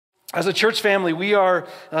As a church family, we are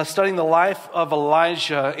studying the life of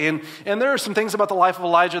Elijah, and there are some things about the life of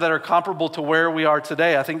Elijah that are comparable to where we are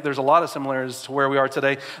today. I think there's a lot of similarities to where we are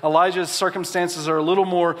today. Elijah's circumstances are a little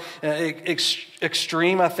more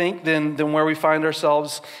extreme, I think, than where we find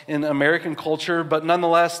ourselves in American culture, but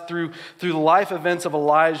nonetheless, through the life events of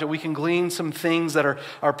Elijah, we can glean some things that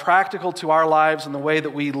are practical to our lives and the way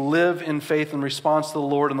that we live in faith in response to the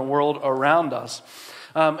Lord and the world around us.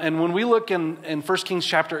 And when we look in 1 Kings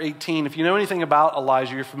chapter 18, if you know anything about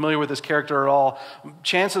Elijah, you're familiar with his character at all,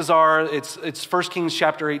 chances are it's 1 Kings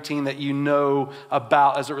chapter 18 that you know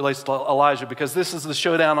about as it relates to Elijah, because this is the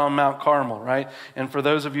showdown on Mount Carmel, right? And for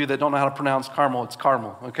those of you that don't know how to pronounce Carmel, it's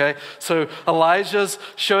Carmel, okay? So Elijah's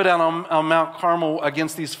showdown on Mount Carmel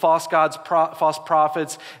against these false gods, false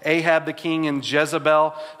prophets, Ahab the king and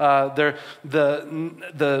Jezebel. The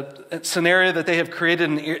scenario that they have created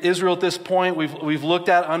in Israel at this point, we've looked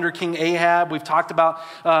at under King Ahab. We've talked about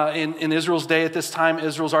in Israel's day at this time,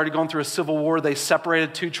 Israel's already gone through a civil war. They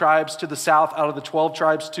separated 2 tribes to the south. Out of the 12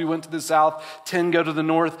 tribes, 2 went to the south, 10 go to the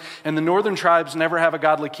north. And the northern tribes never have a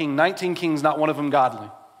godly king. 19 kings, not one of them godly.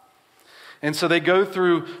 And so they go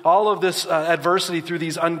through all of this adversity through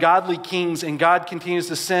these ungodly kings, and God continues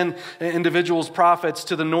to send individuals, prophets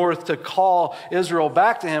to the north to call Israel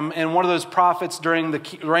back to him. And one of those prophets during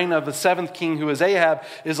the reign of the 7th king, who is Ahab,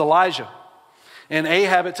 is Elijah. And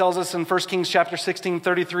Ahab, it tells us in 1 Kings chapter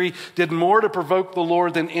 16:33, did more to provoke the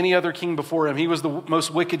Lord than any other king before him. He was the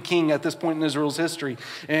most wicked king at this point in Israel's history.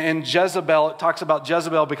 And Jezebel, it talks about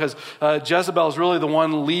Jezebel because Jezebel is really the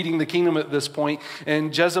one leading the kingdom at this point.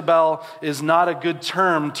 And Jezebel is not a good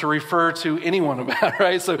term to refer to anyone about,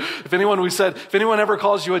 right? So if anyone ever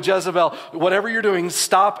calls you a Jezebel, whatever you're doing,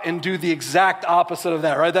 stop and do the exact opposite of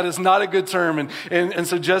that, right? That is not a good term. And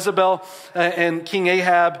so Jezebel and King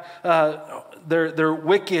Ahab, they're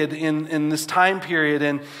wicked in this time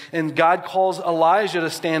period, and God calls Elijah to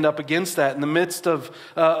stand up against that. In the midst of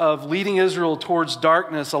leading Israel towards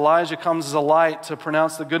darkness, Elijah comes as a light to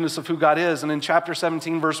pronounce the goodness of who God is. And in chapter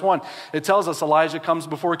 17, verse 1, it tells us Elijah comes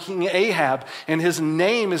before King Ahab, and his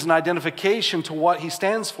name is an identification to what he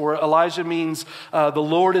stands for. Elijah means the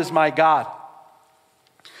Lord is my God.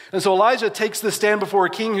 And so Elijah takes the stand before a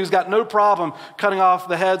king who's got no problem cutting off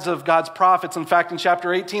the heads of God's prophets. In fact, in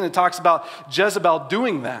chapter 18, it talks about Jezebel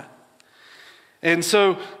doing that. And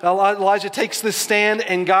so Elijah takes this stand,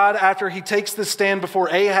 and God, after he takes this stand before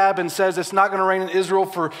Ahab and says it's not going to rain in Israel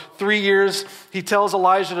for 3 years, he tells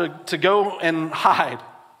Elijah to go and hide.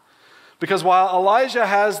 Because while Elijah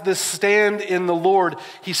has this stand in the Lord,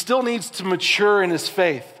 he still needs to mature in his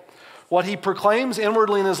faith. What he proclaims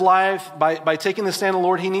inwardly in his life, by taking the stand of the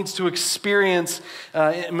Lord, he needs to experience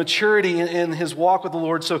maturity in his walk with the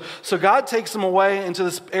Lord. So God takes him away into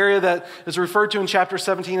this area that is referred to in chapter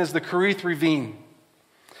 17 as the Kerith Ravine.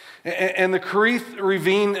 And the Kerith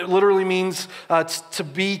Ravine literally means to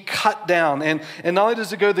be cut down. And not only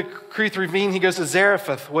does it go to the Kerith Ravine, he goes to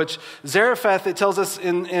Zarephath, which Zarephath, it tells us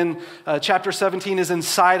in chapter 17, is in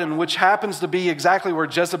Sidon, which happens to be exactly where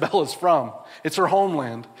Jezebel is from. It's her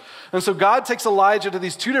homeland. And so God takes Elijah to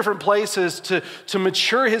these 2 different places to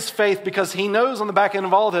mature his faith, because he knows on the back end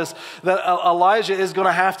of all this that Elijah is going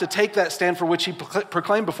to have to take that stand for which he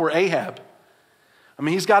proclaimed before Ahab. I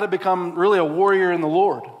mean, he's got to become really a warrior in the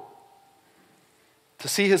Lord to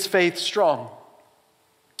see his faith strong.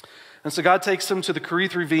 And so God takes him to the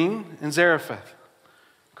Kerith Ravine in Zarephath.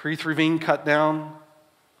 Kerith Ravine cut down.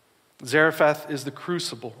 Zarephath is the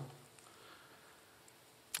crucible.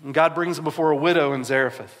 And God brings him before a widow in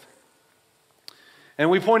Zarephath. And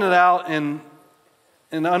we pointed out in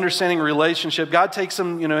understanding relationship, God takes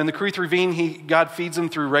him, in the Kerith Ravine, God feeds him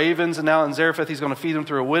through ravens, and now in Zarephath, he's going to feed him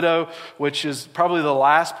through a widow, which is probably the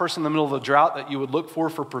last person in the middle of the drought that you would look for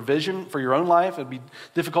provision for your own life. It'd be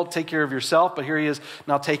difficult to take care of yourself, but here he is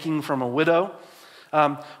now taking from a widow.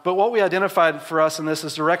 But what we identified for us in this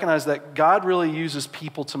is to recognize that God really uses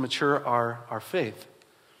people to mature our faith.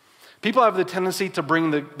 People have the tendency to bring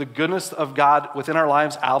the goodness of God within our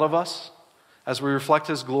lives out of us as we reflect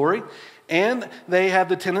his glory. And they have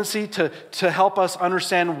the tendency to help us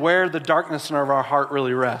understand where the darkness in our heart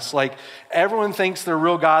really rests. Like, everyone thinks they're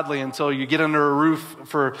real godly until you get under a roof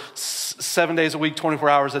for 7 days a week, 24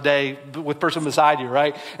 hours a day with the person beside you,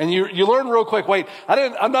 right? And you learn real quick, wait,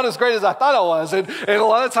 I'm not as great as I thought I was. And a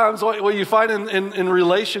lot of times what you find in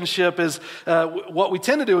relationship is what we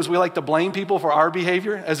tend to do is we like to blame people for our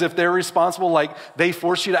behavior as if they're responsible, like they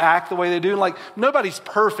force you to act the way they do. Like, nobody's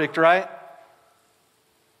perfect, right?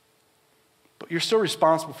 But you're still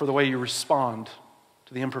responsible for the way you respond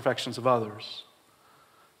to the imperfections of others.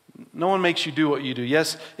 No one makes you do what you do.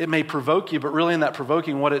 Yes, it may provoke you, but really in that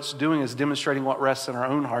provoking, what it's doing is demonstrating what rests in our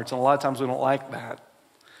own hearts. And a lot of times we don't like that.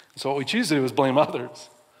 So what we choose to do is blame others.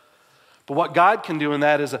 But what God can do in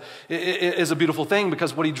that is a beautiful thing,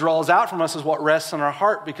 because what he draws out from us is what rests in our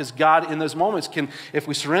heart, because God in those moments can, if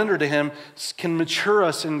we surrender to him, can mature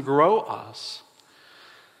us and grow us.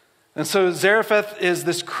 And so Zarephath is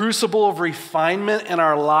this crucible of refinement in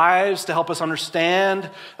our lives to help us understand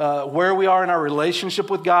where we are in our relationship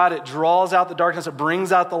with God. It draws out the darkness. It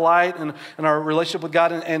brings out the light in our relationship with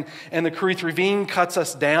God. And the Kerith Ravine cuts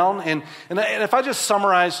us down. And if I just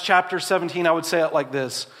summarize chapter 17, I would say it like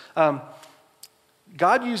this.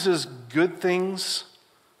 God uses good things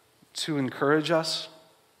to encourage us.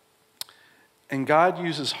 And God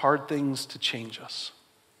uses hard things to change us.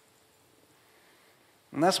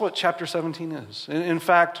 And that's what chapter 17 is. In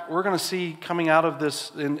fact, we're going to see coming out of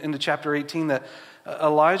this into chapter 18 that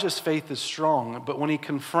Elijah's faith is strong, but when he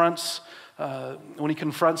confronts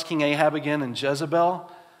King Ahab again and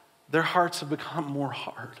Jezebel, their hearts have become more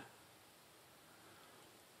hard.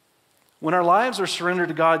 When our lives are surrendered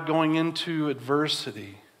to God going into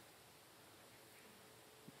adversity,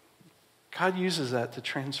 God uses that to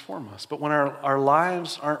transform us. But when our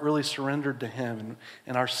lives aren't really surrendered to him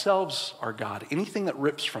and ourselves are God, anything that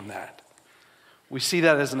rips from that, we see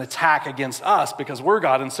that as an attack against us because we're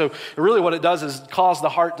God. And so really what it does is cause the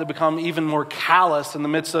heart to become even more callous in the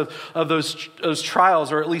midst of those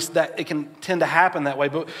trials, or at least that it can tend to happen that way.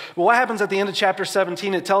 But what happens at the end of chapter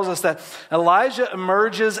 17, it tells us that Elijah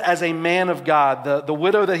emerges as a man of God. The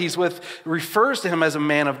widow that he's with refers to him as a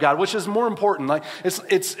man of God, which is more important. Like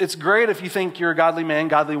it's great if you think you're a godly man,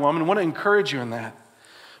 godly woman. I want to encourage you in that.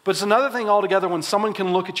 But it's another thing altogether when someone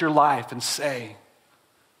can look at your life and say,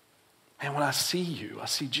 man, when I see you, I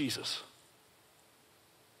see Jesus.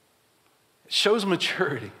 It shows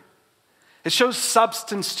maturity. It shows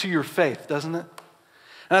substance to your faith, doesn't it?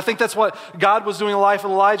 And I think that's what God was doing in the life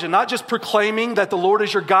of Elijah. Not just proclaiming that the Lord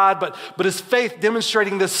is your God, but his faith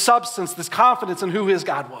demonstrating this substance, this confidence in who his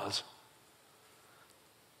God was.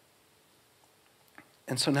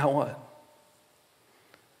 And so now what?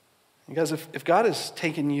 And guys, if God has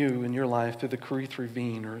taken you in your life through the Kerith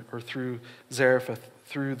Ravine or through Zarephath,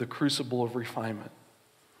 through the crucible of refinement,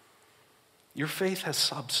 your faith has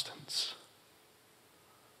substance.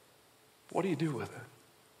 What do you do with it?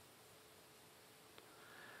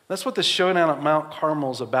 That's what the showdown at Mount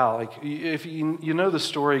Carmel is about. Like, if you know the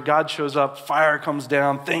story, God shows up, fire comes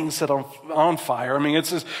down, things set on fire. I mean,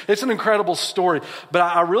 it's an incredible story. But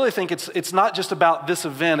I really think it's not just about this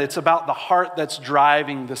event. It's about the heart that's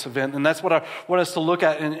driving this event. And that's what I want us to look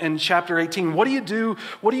at in chapter 18. What do you do?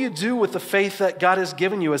 What do you do with the faith that God has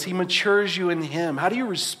given you as he matures you in him? How do you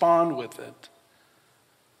respond with it?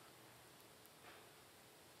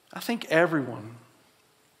 I think everyone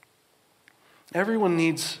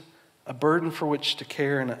needs a burden for which to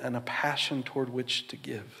care and a passion toward which to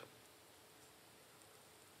give.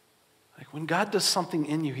 Like when God does something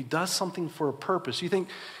in you, he does something for a purpose. You think,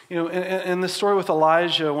 in the story with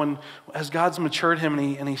Elijah, as God's matured him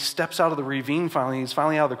and he steps out of the ravine finally, he's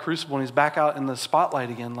finally out of the crucible and he's back out in the spotlight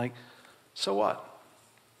again, like, so what?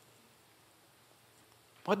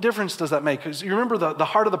 What difference does that make? Because you remember the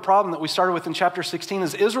heart of the problem that we started with in chapter 16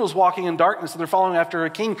 is Israel's walking in darkness and they're following after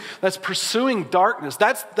a king that's pursuing darkness.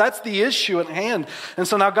 That's the issue at hand. And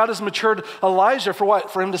so now God has matured Elijah for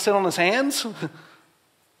what? For him to sit on his hands?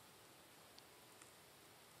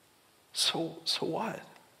 So what?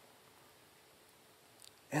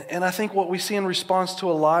 And I think what we see in response to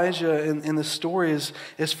Elijah in this story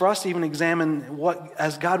is for us to even examine what,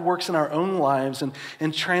 as God works in our own lives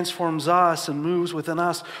and transforms us and moves within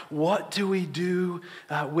us, what do we do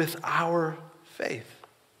with our faith?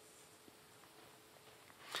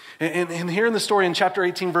 And here in the story in chapter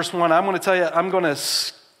 18, verse 1, I'm going to tell you, I'm going to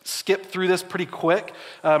skip through this pretty quick,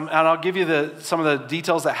 and I'll give you some of the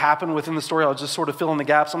details that happen within the story. I'll just sort of fill in the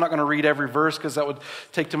gaps. I'm not going to read every verse because that would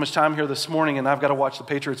take too much time here this morning, and I've got to watch the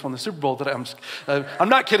Patriots win the Super Bowl today. I'm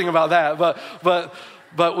not kidding about that,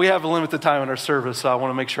 but we have a limited time in our service, so I want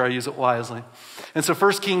to make sure I use it wisely. And so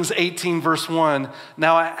 1 Kings 18, verse 1,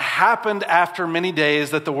 now it happened after many days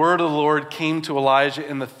that the word of the Lord came to Elijah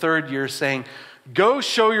in the 3rd year, saying, go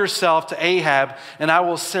show yourself to Ahab, and I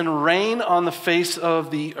will send rain on the face of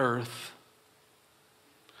the earth.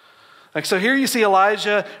 So here you see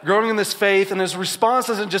Elijah growing in this faith, and his response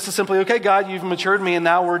isn't just to simply, okay, God, you've matured me, and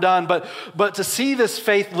now we're done. But to see this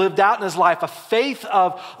faith lived out in his life, a faith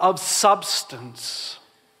of substance,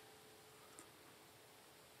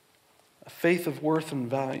 a faith of worth and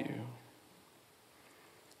value.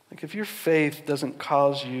 Like if your faith doesn't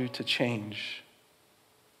cause you to change,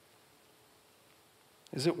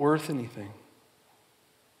 Is it worth anything?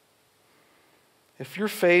 If your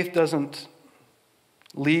faith doesn't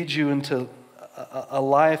lead you into a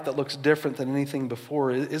life that looks different than anything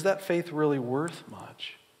before, is that faith really worth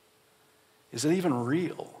much? Is it even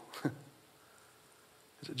real?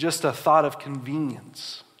 Is it just a thought of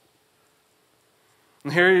convenience?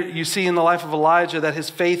 And here you see in the life of Elijah that his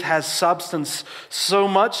faith has substance, so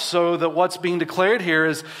much so that what's being declared here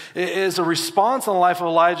is a response in the life of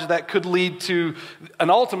Elijah that could lead to an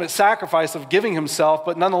ultimate sacrifice of giving himself,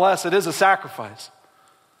 but nonetheless it is a sacrifice.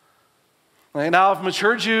 Now I've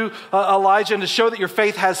matured you, Elijah, and to show that your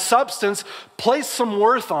faith has substance, place some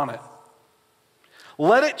worth on it.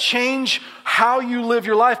 Let it change how you live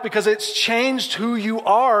your life, because it's changed who you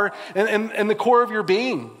are and the core of your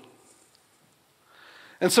being.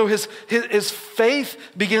 And so his faith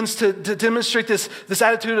begins to demonstrate this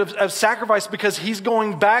attitude of sacrifice, because he's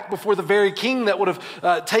going back before the very king that would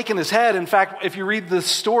have taken his head. In fact, if you read the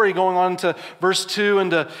story going on to verse 2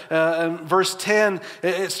 and to verse 10,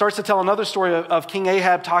 it starts to tell another story of King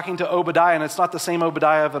Ahab talking to Obadiah. And it's not the same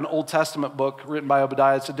Obadiah of an Old Testament book written by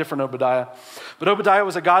Obadiah. It's a different Obadiah. But Obadiah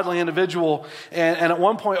was a godly individual. And at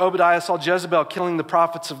one point, Obadiah saw Jezebel killing the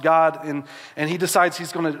prophets of God. And he decides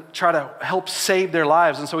he's going to try to help save their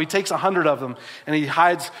lives. And so he takes 100 of them and he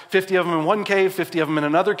hides 50 of them in one cave, 50 of them in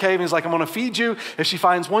another cave. And he's like, I'm going to feed you. If she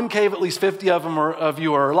finds one cave, at least 50 of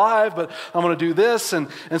you are alive, but I'm going to do this. And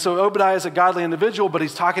so Obadiah is a godly individual, but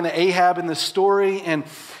he's talking to Ahab in this story. And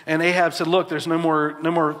Ahab said, look, there's no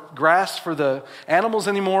more grass for the animals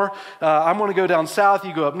anymore. I'm going to go down south,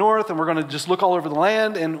 you go up north, and we're going to just look all over the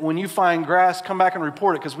land. And when you find grass, come back and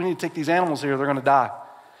report it, because we need to take these animals here. They're going to die.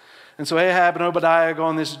 And so Ahab and Obadiah go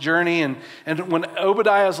on this journey, and when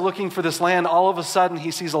Obadiah is looking for this land, all of a sudden he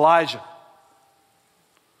sees Elijah.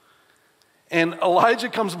 And Elijah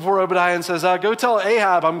comes before Obadiah and says, go tell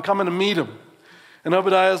Ahab I'm coming to meet him. And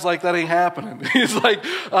Obadiah's like, that ain't happening. He's like,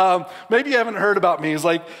 maybe you haven't heard about me. He's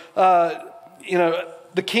like,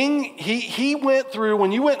 the king, he went through,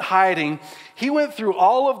 when you went hiding, he went through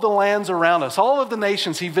all of the lands around us, all of the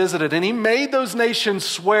nations he visited, and he made those nations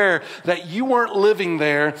swear that you weren't living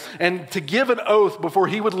there and to give an oath before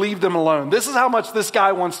he would leave them alone. This is how much this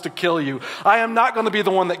guy wants to kill you. I am not going to be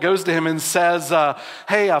the one that goes to him and says,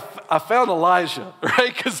 hey, I found Elijah,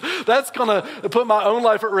 right? Because that's going to put my own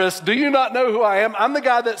life at risk. Do you not know who I am? I'm the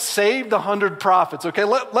guy that saved 100 prophets, okay?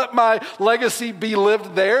 Let my legacy be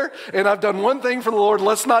lived there, and I've done one thing for the Lord.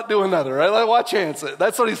 Let's not do another, right? What chance?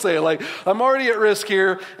 That's what he's saying. Like, I'm already at risk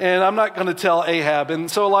here, and I'm not going to tell Ahab. And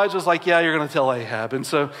so Elijah's like, yeah, you're going to tell Ahab. And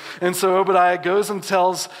so Obadiah goes and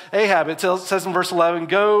tells Ahab. It says in verse 11,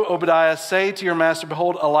 go, Obadiah, say to your master,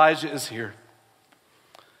 behold, Elijah is here.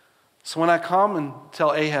 So when I come and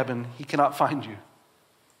tell Ahab, and he cannot find you,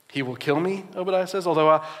 he will kill me, Obadiah says,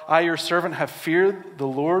 although I, your servant, have feared the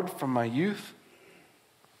Lord from my youth.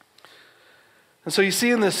 And so you see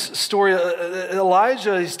in this story,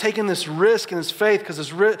 Elijah, he's taking this risk in his faith because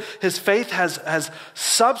his faith has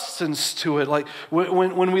substance to it. Like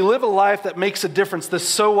when we live a life that makes a difference, this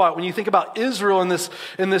so what? When you think about Israel in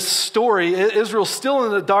this story, Israel's still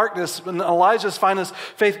in the darkness, and Elijah's finding his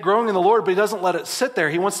faith growing in the Lord, but he doesn't let it sit there.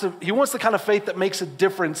 He wants the kind of faith that makes a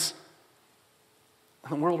difference in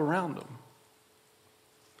the world around him.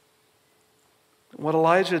 What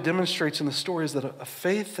Elijah demonstrates in the story is that a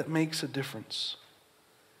faith that makes a difference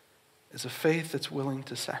is a faith that's willing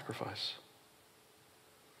to sacrifice.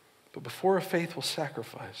 But before a faith will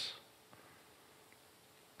sacrifice,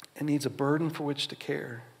 it needs a burden for which to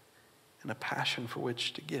care and a passion for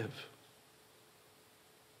which to give.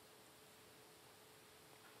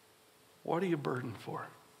 What are you burdened for?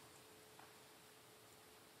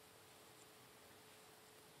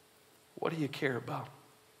 What do you care about?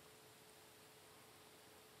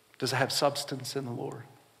 Does it have substance in the Lord?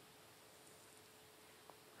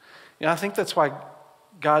 I think that's why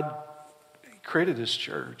God created his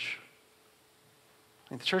church.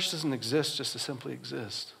 The church doesn't exist just to simply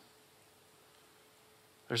exist.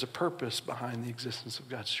 There's a purpose behind the existence of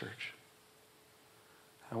God's church.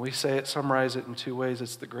 And we summarize it in two ways.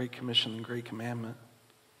 It's the Great Commission and Great Commandment.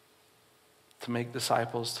 To make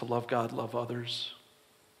disciples, to love God, love others.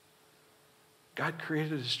 God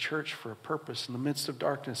created his church for a purpose. In the midst of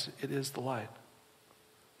darkness, it is the light.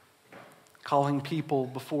 Calling people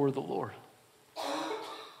before the Lord.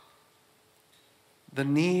 The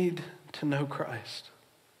need to know Christ.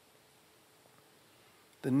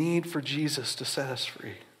 The need for Jesus to set us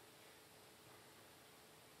free.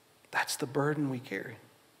 That's the burden we carry.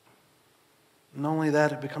 Not only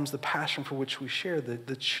that, it becomes the passion for which we share.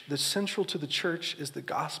 The central to the church is the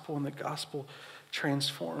gospel, and the gospel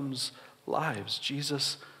transforms lives.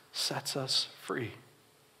 Jesus sets us free.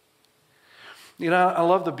 I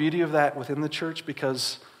love the beauty of that within the church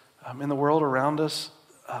because in the world around us,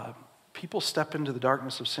 people step into the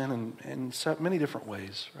darkness of sin in many different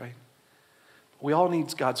ways, right? We all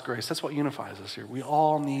need God's grace. That's what unifies us here. We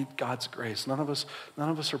all need God's grace. None of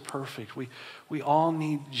us are perfect. We all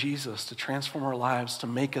need Jesus to transform our lives, to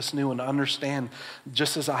make us new and to understand,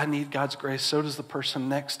 just as I need God's grace, so does the person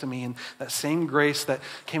next to me. And that same grace that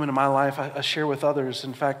came into my life, I share with others.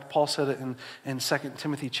 In fact, Paul said it in 2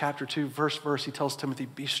 Timothy chapter 2, verse. He tells Timothy,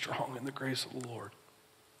 be strong in the grace of the Lord.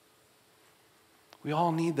 We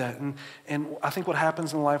all need that. And I think what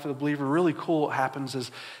happens in the life of the believer, really cool what happens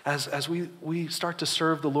is as we start to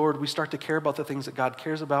serve the Lord, we start to care about the things that God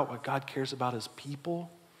cares about. What God cares about is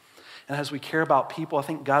people. And as we care about people, I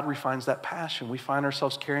think God refines that passion. We find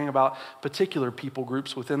ourselves caring about particular people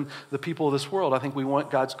groups within the people of this world. I think we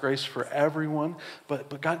want God's grace for everyone,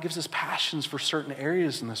 but God gives us passions for certain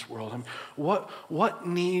areas in this world. And what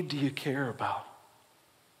need do you care about?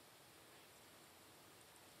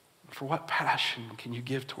 For what passion can you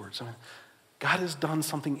give towards? I mean, God has done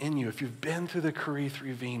something in you. If you've been through the Kerith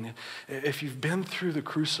Ravine, if you've been through the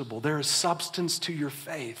crucible, there is substance to your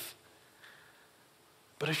faith.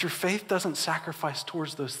 But if your faith doesn't sacrifice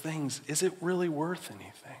towards those things, is it really worth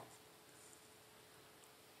anything?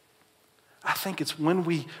 I think it's when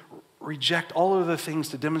we reject all of the things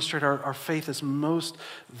to demonstrate our faith is most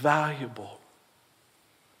valuable.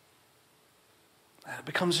 It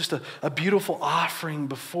becomes just a beautiful offering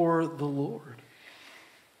before the Lord.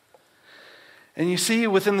 And you see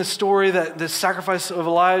within the story that the sacrifice of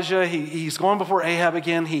Elijah, he's going before Ahab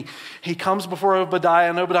again. He comes before Obadiah,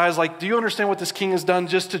 and Obadiah's like, do you understand what this king has done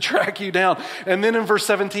just to track you down? And then in verse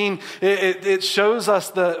 17, it shows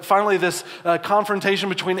us finally this confrontation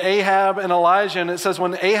between Ahab and Elijah. And it says,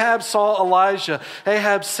 when Ahab saw Elijah,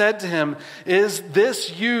 Ahab said to him, is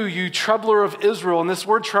this you troubler of Israel? And this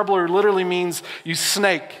word troubler literally means you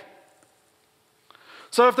snake.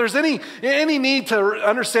 So if there's any need to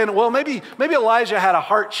understand, well, maybe Elijah had a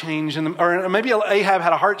heart change, or maybe Ahab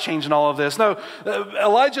had a heart change in all of this. No,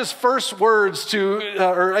 Ahab's first words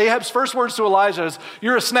to Elijah is,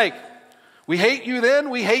 you're a snake. We hate you then,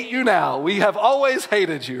 we hate you now. We have always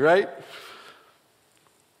hated you, right?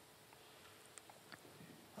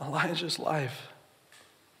 Elijah's life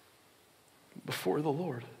before the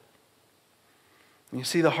Lord. And you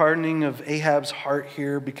see the hardening of Ahab's heart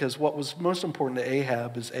here, because what was most important to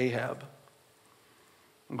Ahab is Ahab.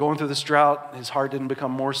 Going through this drought, his heart didn't become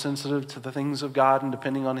more sensitive to the things of God and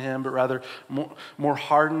depending on him, but rather more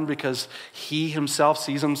hardened, because he himself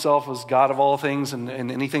sees himself as God of all things, and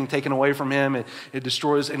anything taken away from him, it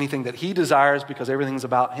destroys anything that he desires, because everything's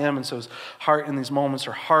about him. And so his heart in these moments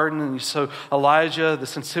are hardened. And so Elijah, the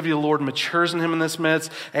sensitivity of the Lord matures in him in this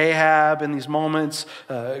midst. Ahab in these moments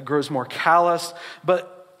grows more callous.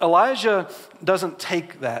 But Elijah doesn't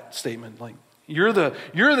take that statement like, You're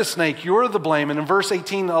the snake, you're the blame. And in verse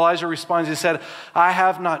 18, Elijah responds, he said, I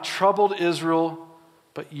have not troubled Israel,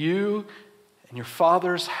 but you and your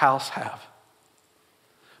father's house have.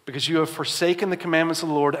 Because you have forsaken the commandments of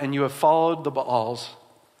the Lord, and you have followed the Baals.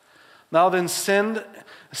 Now then send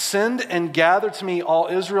and gather to me all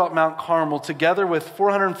Israel at Mount Carmel, together with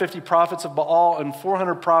 450 prophets of Baal and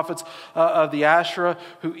 400 prophets of the Asherah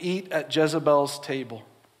who eat at Jezebel's table.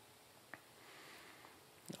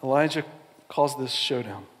 Elijah calls this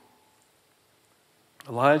showdown.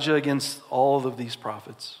 Elijah against all of these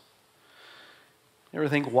prophets. You ever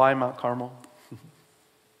think, why Mount Carmel?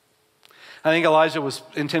 I think Elijah was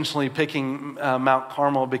intentionally picking Mount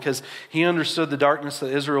Carmel because he understood the darkness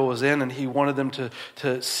that Israel was in, and he wanted them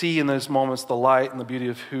to see in those moments the light and the beauty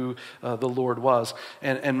of who the Lord was.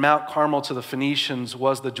 And Mount Carmel to the Phoenicians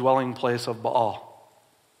was the dwelling place of Baal.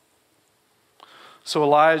 So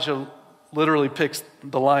Elijah literally picks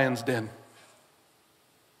the lion's den.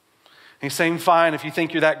 He's saying, fine, if you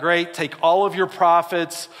think you're that great, take all of your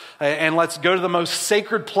prophets and let's go to the most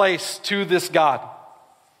sacred place to this God,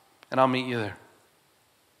 and I'll meet you there.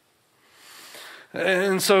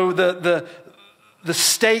 And so the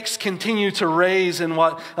stakes continue to raise in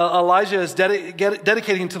what Elijah is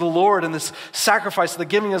dedicating to the Lord, and this sacrifice, the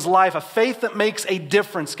giving his life. A faith that makes a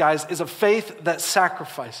difference, guys, is a faith that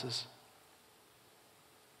sacrifices.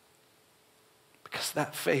 Because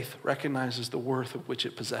that faith recognizes the worth of which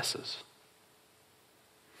it possesses.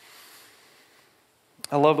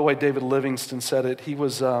 I love the way David Livingstone said it. He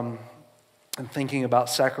was thinking about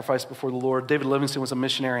sacrifice before the Lord. David Livingstone was a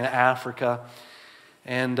missionary in Africa,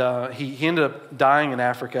 and he ended up dying in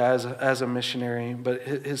Africa as a missionary. But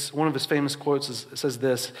one of his famous quotes says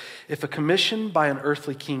this: if a commission by an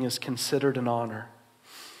earthly king is considered an honor,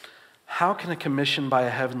 how can a commission by a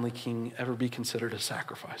heavenly king ever be considered a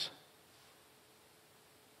sacrifice?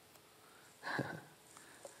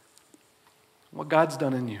 What God's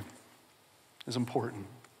done in you is important.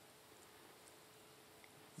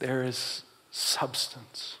 There is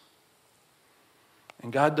substance.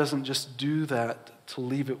 And God doesn't just do that to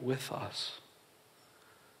leave it with us,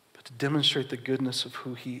 but to demonstrate the goodness of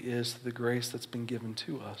who he is, the grace that's been given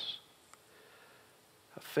to us.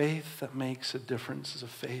 A faith that makes a difference is a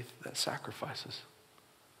faith that sacrifices.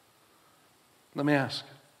 Let me ask,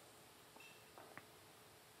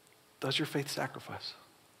 does your faith sacrifice?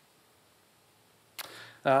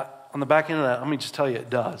 On the back end of that, let me just tell you, it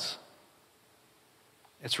does.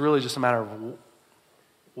 It's really just a matter of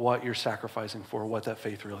what you're sacrificing for, what that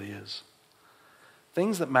faith really is.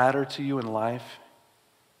 Things that matter to you in life,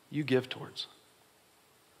 you give towards.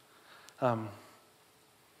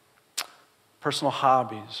 Personal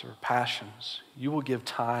hobbies or passions, you will give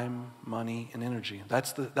time, money, and energy.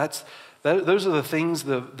 Those are the things,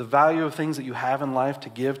 the value of things that you have in life to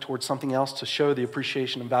give towards something else to show the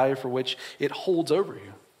appreciation and value for which it holds over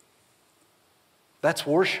you. That's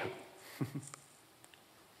worship.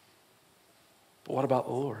 But what about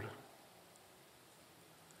the Lord?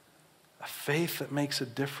 A faith that makes a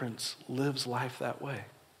difference lives life that way.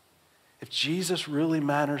 If Jesus really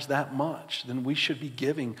matters that much, then we should be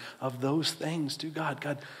giving of those things to God.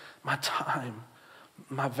 God, my time,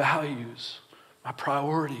 my values, my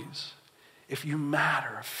priorities. If you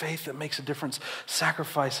matter, a faith that makes a difference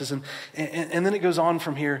sacrifices. And then it goes on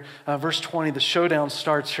from here. Verse 20, the showdown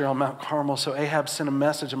starts here on Mount Carmel. So Ahab sent a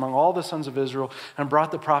message among all the sons of Israel and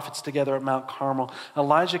brought the prophets together at Mount Carmel.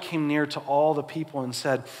 Elijah came near to all the people and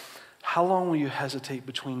said, how long will you hesitate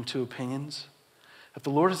between two opinions? If the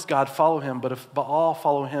Lord is God, follow him, but if Baal,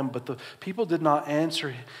 follow him. But the people did not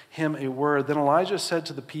answer him a word. Then Elijah said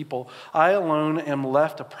to the people, I alone am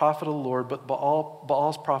left a prophet of the Lord, but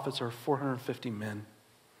Baal's prophets are 450 men.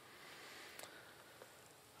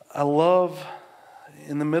 I love,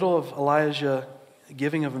 in the middle of Elijah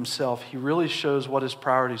giving of himself, he really shows what his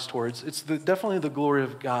priorities towards. It's definitely the glory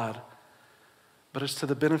of God, but it's to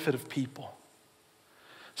the benefit of people.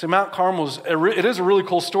 So Mount Carmel it is a really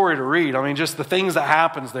cool story to read. I mean, just the things that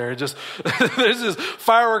happens there. There's just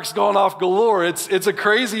fireworks going off galore. It's a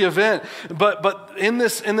crazy event. But in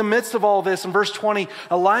the midst of all this, in verse 20,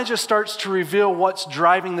 Elijah starts to reveal what's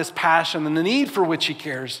driving this passion and the need for which he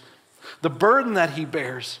cares, the burden that he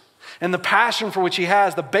bears, and the passion for which he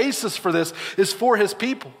has. The basis for this is for his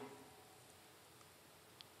people.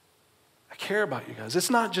 Care about you guys. It's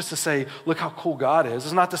not just to say, look how cool God is.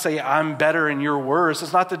 It's not to say I'm better and you're worse.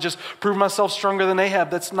 It's not to just prove myself stronger than Ahab.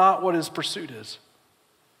 That's not what his pursuit is.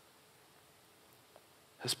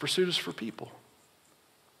 His pursuit is for people.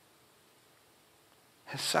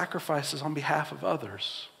 His sacrifice is on behalf of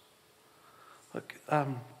others. Look,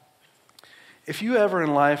 if you ever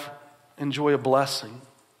in life enjoy a blessing,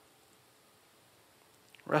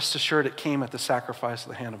 rest assured it came at the sacrifice of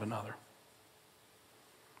the hand of another.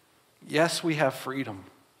 Yes, we have freedom,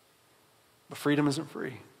 but freedom isn't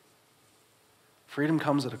free. Freedom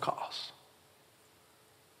comes at a cost.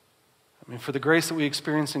 I mean, for the grace that we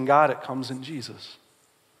experience in God, it comes in Jesus.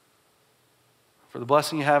 For the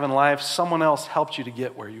blessing you have in life, someone else helped you to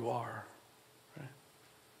get where you are. Right?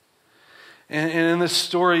 And in this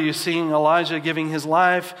story, you're seeing Elijah giving his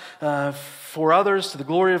life for others to the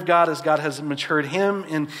glory of God as God has matured him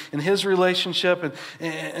in his relationship.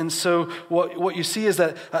 And so what you see is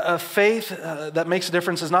that a faith that makes a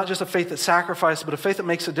difference is not just a faith that sacrifices, but a faith that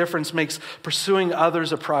makes a difference makes pursuing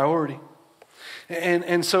others a priority.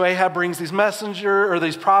 And so Ahab brings these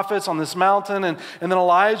these prophets on this mountain, and then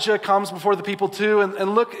Elijah comes before the people too.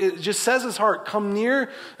 And look, it just says his heart, come near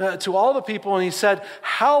to all the people. And he said,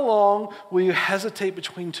 how long will you hesitate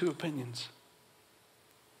between two opinions?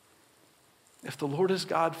 If the Lord is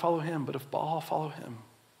God, follow him. But if Baal, follow him.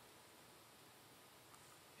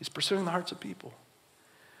 He's pursuing the hearts of people.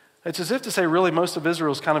 It's as if to say, really, most of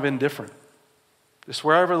Israel is kind of indifferent. Just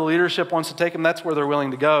wherever the leadership wants to take them, that's where they're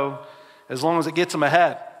willing to go, as long as it gets them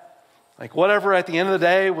ahead. Like whatever, at the end of the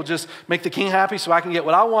day, will just make the king happy so I can get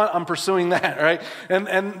what I want. I'm pursuing that, right?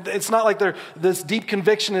 And it's not like this deep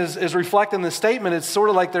conviction is reflected in the statement. It's sort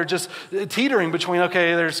of like they're just teetering between,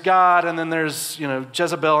 okay, there's God and then there's,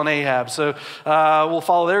 Jezebel and Ahab. So we'll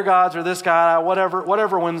follow their gods or this guy,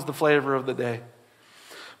 whatever wins the flavor of the day.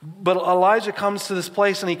 But Elijah comes to this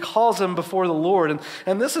place and he calls them before the Lord.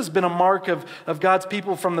 And this has been a mark of God's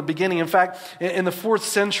people from the beginning. In fact, in the 4th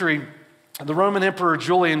century, the Roman Emperor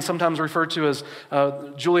Julian, sometimes referred to as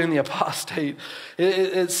Julian the Apostate,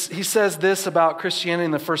 he says this about Christianity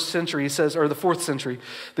in the 1st century. He says, or the 4th century,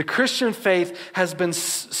 the Christian faith has been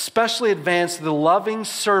specially advanced to the loving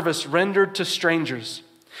service rendered to strangers.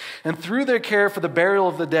 and through their care for the burial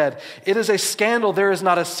of the dead. It is a scandal there is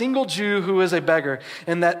not a single Jew who is a beggar,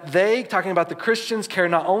 and that they, talking about the Christians, care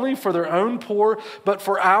not only for their own poor, but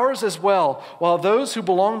for ours as well, while those who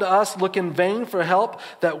belong to us look in vain for help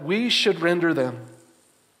that we should render them.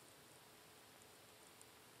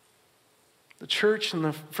 The church in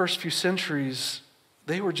the first few centuries,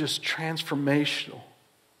 they were just transformational.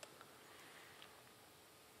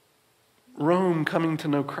 Rome coming to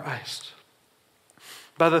know Christ.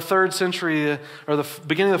 By the 3rd century, or the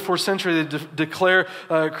beginning of the 4th century, they declare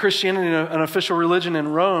Christianity an official religion in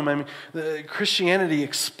Rome. I mean, Christianity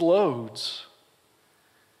explodes.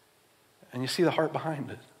 And you see the heart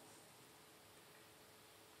behind it.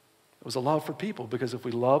 It was a love for people, because if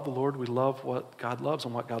we love the Lord, we love what God loves,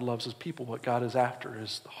 and what God loves is people. What God is after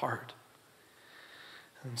is the heart.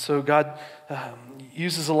 And so God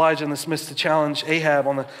uses Elijah in this midst to challenge Ahab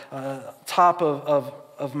on the top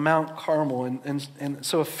of Mount Carmel. And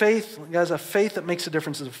so a faith, guys, a faith that makes a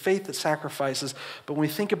difference is a faith that sacrifices. But when we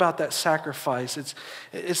think about that sacrifice,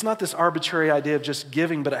 it's not this arbitrary idea of just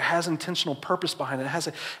giving, but it has intentional purpose behind it. It has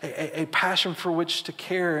a passion for which to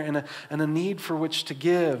care and a need for which to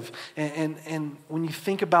give. And when you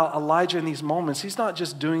think about Elijah in these moments, he's not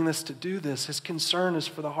just doing this to do this. His concern is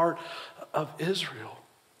for the heart of Israel.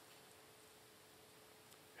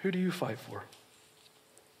 Who do you fight for?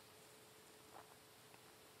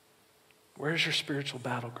 Where's your spiritual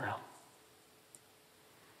battleground?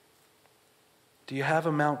 Do you have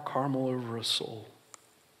a Mount Carmel over a soul?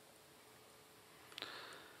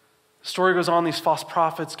 The story goes on, these false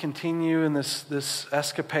prophets continue in this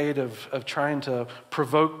escapade of trying to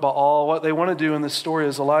provoke Baal. What they want to do in this story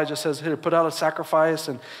is Elijah says, here, put out a sacrifice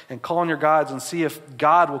and call on your gods and see if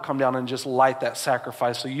God will come down and just light that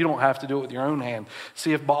sacrifice so you don't have to do it with your own hand.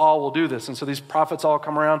 See if Baal will do this. And so these prophets all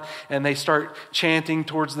come around and they start chanting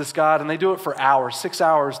towards this God, and they do it for hours. 6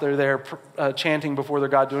 hours they're there chanting before their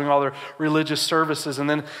God, doing all their religious services. And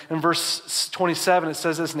then in verse 27 it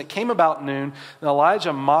says this, and it came about noon, and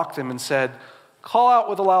Elijah mocked them and said, call out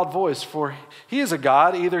with a loud voice, for he is a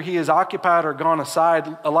God. Either he is occupied or gone aside.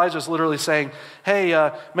 Elijah's literally saying, hey,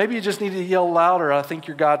 maybe you just need to yell louder. I think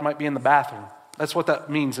your God might be in the bathroom. That's what that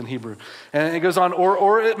means in Hebrew. And it goes on,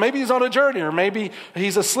 or maybe he's on a journey, or maybe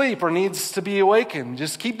he's asleep or needs to be awakened.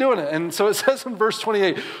 Just keep doing it. And so it says in verse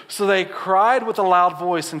 28, so they cried with a loud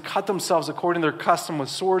voice and cut themselves according to their custom with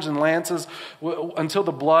swords and lances until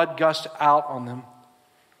the blood gushed out on them.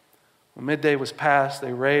 When midday was past,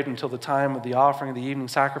 they raved until the time of the offering of the evening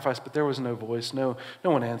sacrifice, but there was no voice. No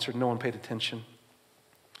one answered. No one paid attention.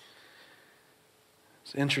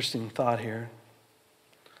 It's an interesting thought here.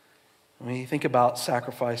 When you think about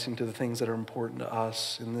sacrificing to the things that are important to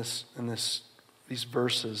us in these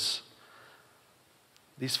verses,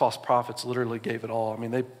 these false prophets literally gave it all. I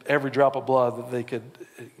mean, every drop of blood that they could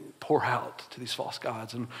pour out to these false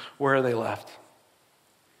gods. And where are they left?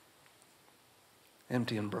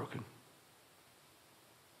 Empty and broken.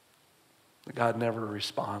 But God never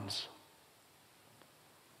responds.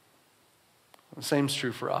 The same is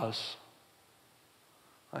true for us.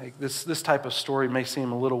 Like this type of story may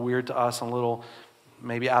seem a little weird to us and a little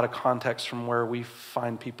maybe out of context from where we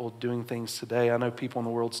find people doing things today. I know people in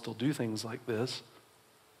the world still do things like this.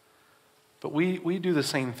 But we do the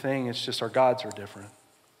same thing, it's just our gods are different.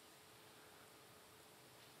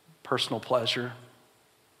 Personal pleasure.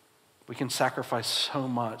 We can sacrifice so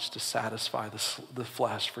much to satisfy the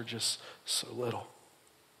flesh for just so little.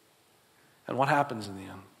 And what happens in the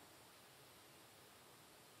end?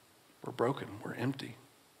 We're broken, we're empty.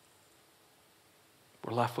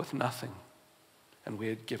 We're left with nothing, and we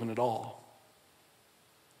had given it all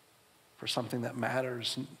for something that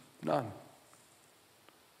matters none.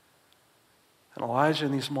 And Elijah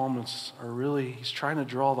in these moments he's trying to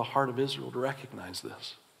draw the heart of Israel to recognize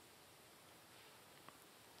this.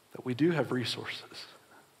 That we do have resources.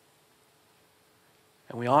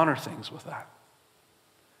 And we honor things with that.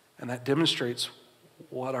 And that demonstrates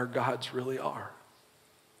what our gods really are.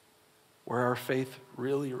 Where our faith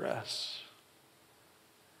really rests.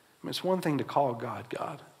 I mean, it's one thing to call God,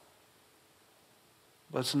 God.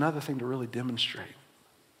 But it's another thing to really demonstrate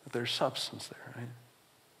that there's substance there, right?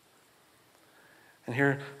 And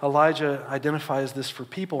here, Elijah identifies this for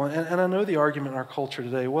people. And I know the argument in our culture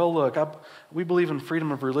today, well, look, we believe in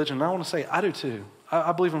freedom of religion. And I want to say, I do too.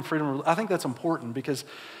 I believe in freedom of religion. I think that's important because,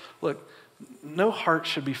 look, no heart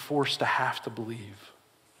should be forced to have to believe.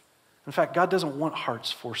 In fact, God doesn't want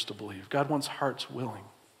hearts forced to believe. God wants hearts willing.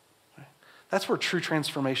 Right? That's where true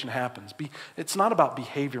transformation happens. It's not about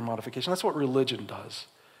behavior modification. That's what religion does.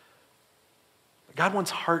 God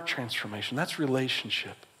wants heart transformation. That's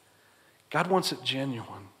relationship. God wants it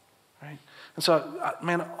genuine, right? And so,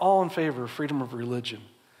 man, all in favor of freedom of religion.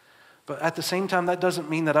 But at the same time, that doesn't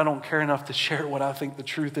mean that I don't care enough to share what I think the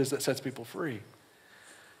truth is that sets people free.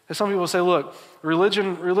 And some people say, look,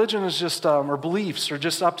 religion is just, or beliefs are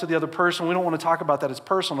just up to the other person. We don't want to talk about that. It's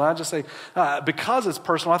personal. And I just say, because it's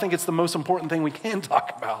personal, I think it's the most important thing we can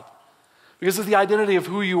talk about. Because it's the identity of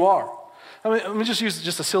who you are. I mean, let me just use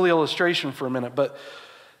just a silly illustration for a minute. But,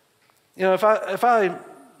 you know, if I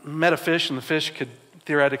met a fish and the fish could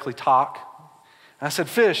theoretically talk, and I said,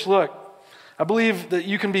 fish, look, I believe that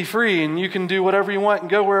you can be free and you can do whatever you want and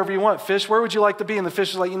go wherever you want. Fish, where would you like to be? And the fish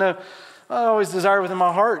is like, you know, I always desire within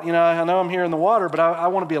my heart, you know, I know I'm here in the water, but I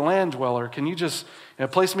want to be a land dweller. Can you just, you know,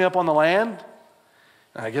 place me up on the land?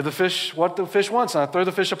 And I give the fish what the fish wants, and I throw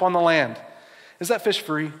the fish up on the land. Is that fish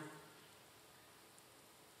free?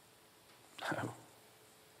 No.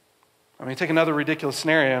 I mean, take another ridiculous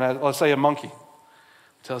scenario, and let's say a monkey.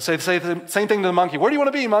 So say the same thing to the monkey. Where do you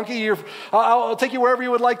want to be, monkey? I'll take you wherever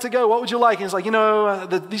you would like to go. What would you like? And he's like, you know,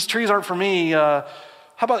 these trees aren't for me. How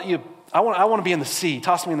about you? I want to be in the sea.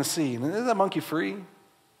 Toss me in the sea. And is that monkey free?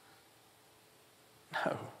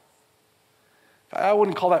 No. I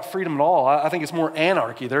wouldn't call that freedom at all. I think it's more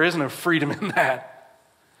anarchy. There is no freedom in that.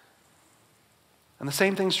 And the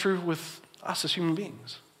same thing's true with us as human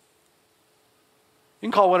beings. You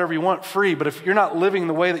can call whatever you want free, but if you're not living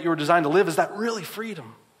the way that you were designed to live, is that really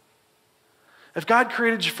freedom? If God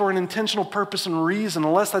created you for an intentional purpose and reason,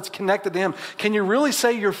 unless that's connected to Him, can you really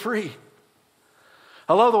say you're free?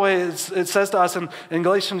 I love the way it says to us in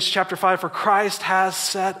Galatians chapter 5, for Christ has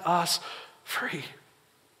set us free.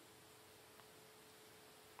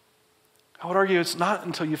 I would argue it's not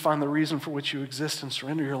until you find the reason for which you exist and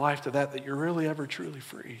surrender your life to that you're really ever truly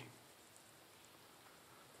free.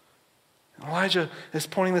 Elijah is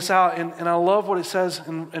pointing this out, and I love what it says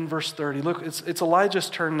in verse 30. Look, it's Elijah's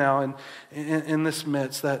turn now in this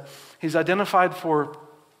midst, that he's identified for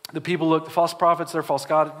the people. Look, the false prophets, their false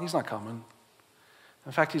god, he's not coming.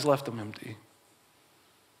 In fact, he's left them empty.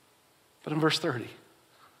 But in verse 30,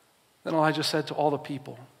 then Elijah said to all the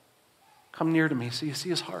people, come near to me. See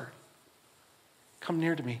his heart. Come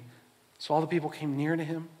near to me. So all the people came near to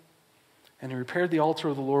him, and he repaired the altar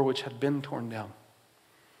of the Lord which had been torn down.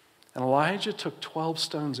 And Elijah took 12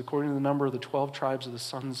 stones according to the number of the 12 tribes of the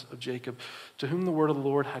sons of Jacob, to whom the word of the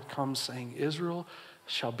Lord had come, saying, Israel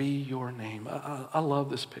shall be your name. I love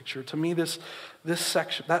this picture. To me, this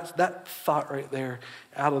section, that thought right there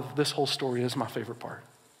out of this whole story is my favorite part.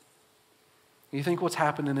 You think what's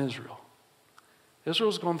happened in Israel?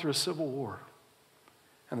 Israel's gone through a civil war,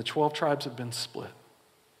 and the 12 tribes have been split.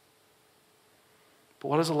 But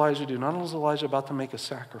what does Elijah do? Not only is Elijah about to make a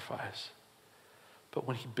sacrifice, but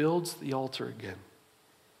when he builds the altar again,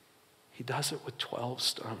 he does it with 12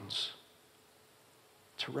 stones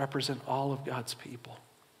to represent all of God's people.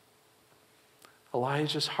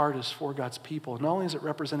 Elijah's heart is for God's people. Not only is it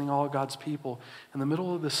representing all of God's people, in the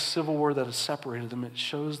middle of this civil war that has separated them, it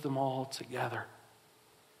shows them all together.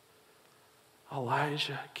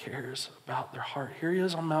 Elijah cares about their heart. Here he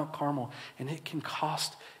is on Mount Carmel, and it can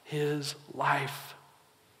cost his life.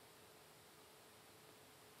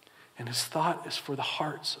 And his thought is for the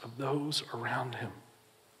hearts of those around him,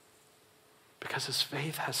 because his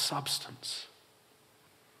faith has substance.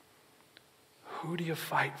 Who do you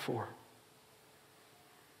fight for?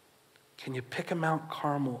 Can you pick a Mount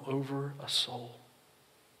Carmel over a soul?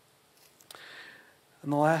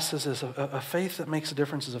 And the last is this, a faith that makes a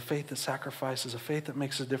difference is a faith that sacrifices. A faith that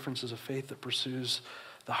makes a difference is a faith that pursues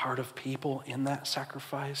the heart of people in that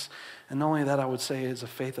sacrifice. And not only that, I would say, is a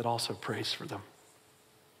faith that also prays for them.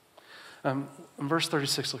 In verse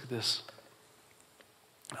 36, look at this.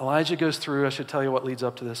 Elijah goes through, I should tell you what leads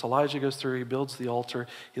up to this. Elijah goes through, he builds the altar,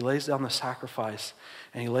 he lays down the sacrifice,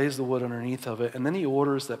 and he lays the wood underneath of it. And then he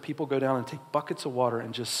orders that people go down and take buckets of water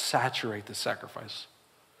and just saturate the sacrifice.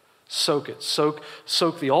 Soak it.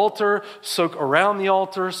 Soak the altar, soak around the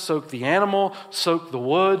altar, soak the animal, soak the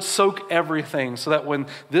wood, soak everything, so that when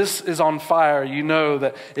this is on fire, you know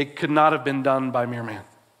that it could not have been done by mere man.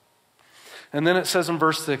 And then it says in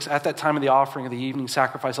verse 6, at that time of the offering of the evening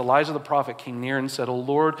sacrifice, Elijah the prophet came near and said, O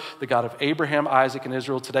Lord, the God of Abraham, Isaac, and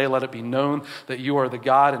Israel, today let it be known that you are the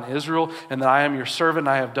God in Israel, and that I am your servant, and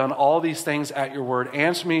I have done all these things at your word.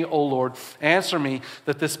 Answer me, O Lord, answer me,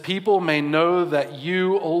 that this people may know that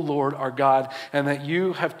you, O Lord, are God, and that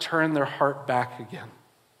you have turned their heart back again.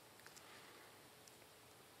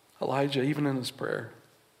 Elijah, even in his prayer,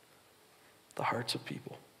 the hearts of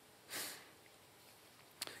people.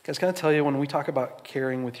 Guys, can I tell you, when we talk about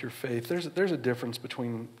caring with your faith, there's a difference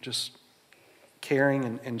between just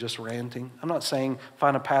caring and just ranting. I'm not saying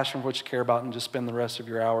find a passion for what you care about and just spend the rest of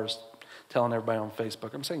your hours telling everybody on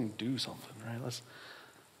Facebook. I'm saying do something, right?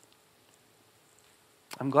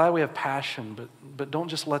 I'm glad we have passion, but don't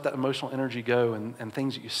just let that emotional energy go and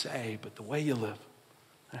things that you say, but the way you live,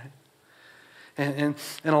 right? And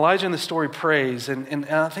Elijah in the story prays, and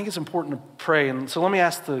I think it's important to pray. And so let me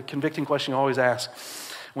ask the convicting question you always ask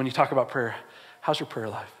when you talk about prayer. How's your prayer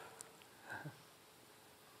life?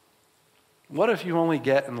 What if you only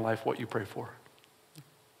get in life what you pray for?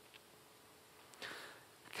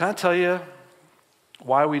 Can I tell you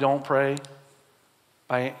why we don't pray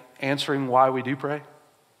by answering why we do pray?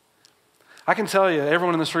 I can tell you,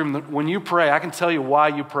 everyone in this room, that when you pray, I can tell you why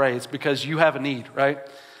you pray. It's because you have a need, right?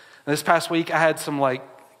 This past week, I had some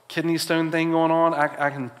kidney stone thing going on. I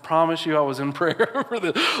can promise you I was in prayer for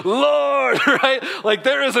the Lord, right?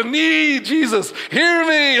 There is a need, Jesus, hear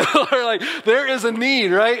me. Lord, there is a need,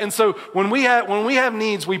 right? And so when we have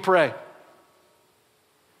needs, we pray.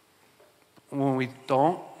 When we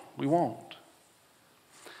don't, we won't.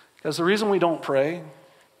 Because the reason we don't pray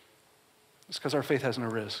is because our faith has no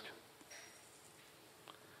risk.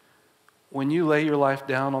 When you lay your life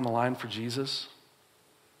down on the line for Jesus,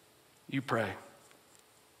 you pray.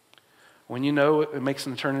 When you know it makes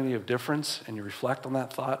an eternity of difference and you reflect on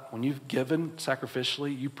that thought, when you've given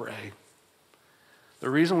sacrificially, you pray. The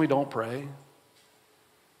reason we don't pray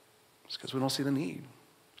is because we don't see the need.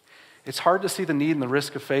 It's hard to see the need and the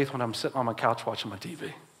risk of faith when I'm sitting on my couch watching my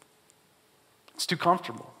TV. It's too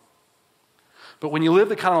comfortable. But when you live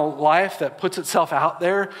the kind of life that puts itself out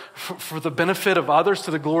there for the benefit of others,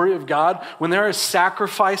 to the glory of God, when there is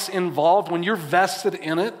sacrifice involved, when you're vested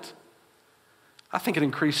in it, I think it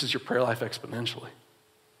increases your prayer life exponentially.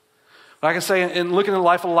 But I can say, in looking at the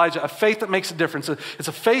life of Elijah, a faith that makes a difference. It's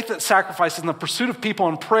a faith that sacrifices in the pursuit of people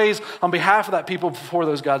and prays on behalf of that people before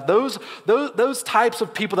those gods. Those types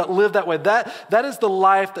of people that live that way, that is the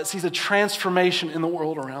life that sees a transformation in the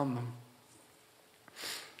world around them.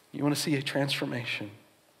 You want to see a transformation?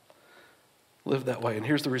 Live that way. And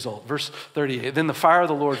here's the result. Verse 38. Then the fire of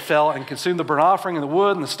the Lord fell and consumed the burnt offering and the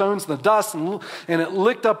wood and the stones and the dust, and it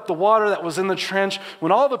licked up the water that was in the trench.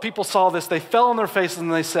 When all the people saw this, they fell on their faces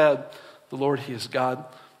and they said, "The Lord, He is God.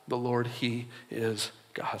 The Lord, He is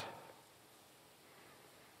God."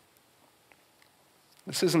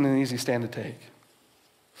 This isn't an easy stand to take.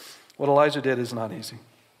 What Elijah did is not easy.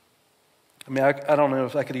 I mean, I don't know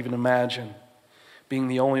if I could even imagine being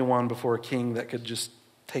the only one before a king that could just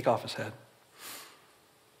take off his head.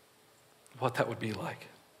 What that would be like.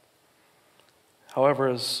 However,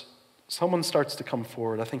 as someone starts to come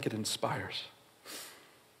forward, I think it inspires.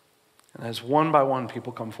 And as one by one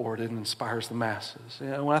people come forward, it inspires the masses. You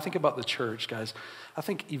know, when I think about the church, guys, I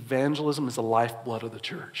think evangelism is the lifeblood of the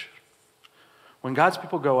church. When God's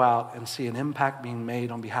people go out and see an impact being made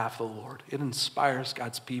on behalf of the Lord, it inspires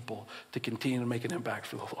God's people to continue to make an impact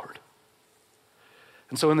for the Lord.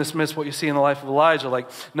 And so in this midst, what you see in the life of Elijah,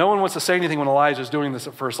 no one wants to say anything when Elijah's doing this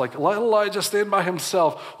at first. Let Elijah stand by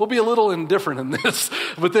himself. We'll be a little indifferent in this.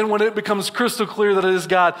 But then when it becomes crystal clear that it is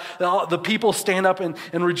God, the people stand up and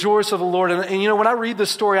rejoice of the Lord. And you know, when I read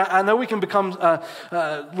this story, I know we can become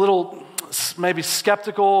a little maybe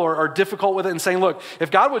skeptical or difficult with it and saying, look,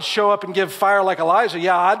 if God would show up and give fire like Elijah,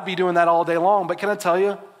 yeah, I'd be doing that all day long. But can I tell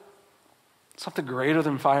you, something greater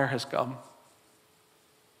than fire has come.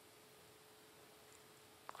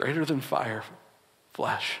 Greater than fire,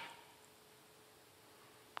 flesh.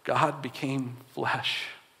 God became flesh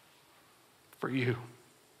for you.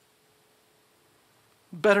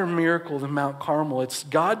 Better miracle than Mount Carmel. It's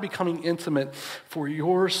God becoming intimate for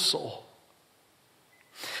your soul.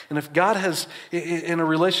 And if God has, in a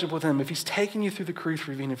relationship with Him, if He's taken you through the Crete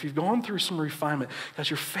ravine, if you've gone through some refinement, guys,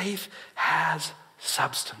 your faith has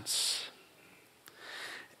substance.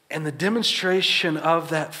 And the demonstration of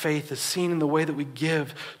that faith is seen in the way that we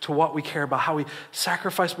give to what we care about, how we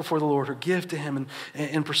sacrifice before the Lord or give to Him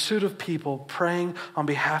in pursuit of people, praying on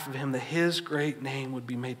behalf of Him that His great name would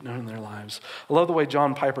be made known in their lives. I love the way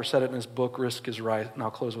John Piper said it in his book, Risk is Right, and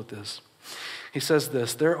I'll close with this. He says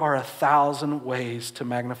this: there are 1,000 ways to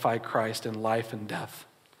magnify Christ in life and death.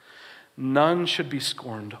 None should be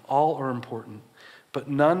scorned. All are important. But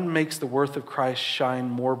none makes the worth of Christ shine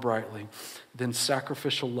more brightly than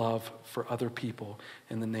sacrificial love for other people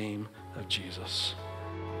in the name of Jesus.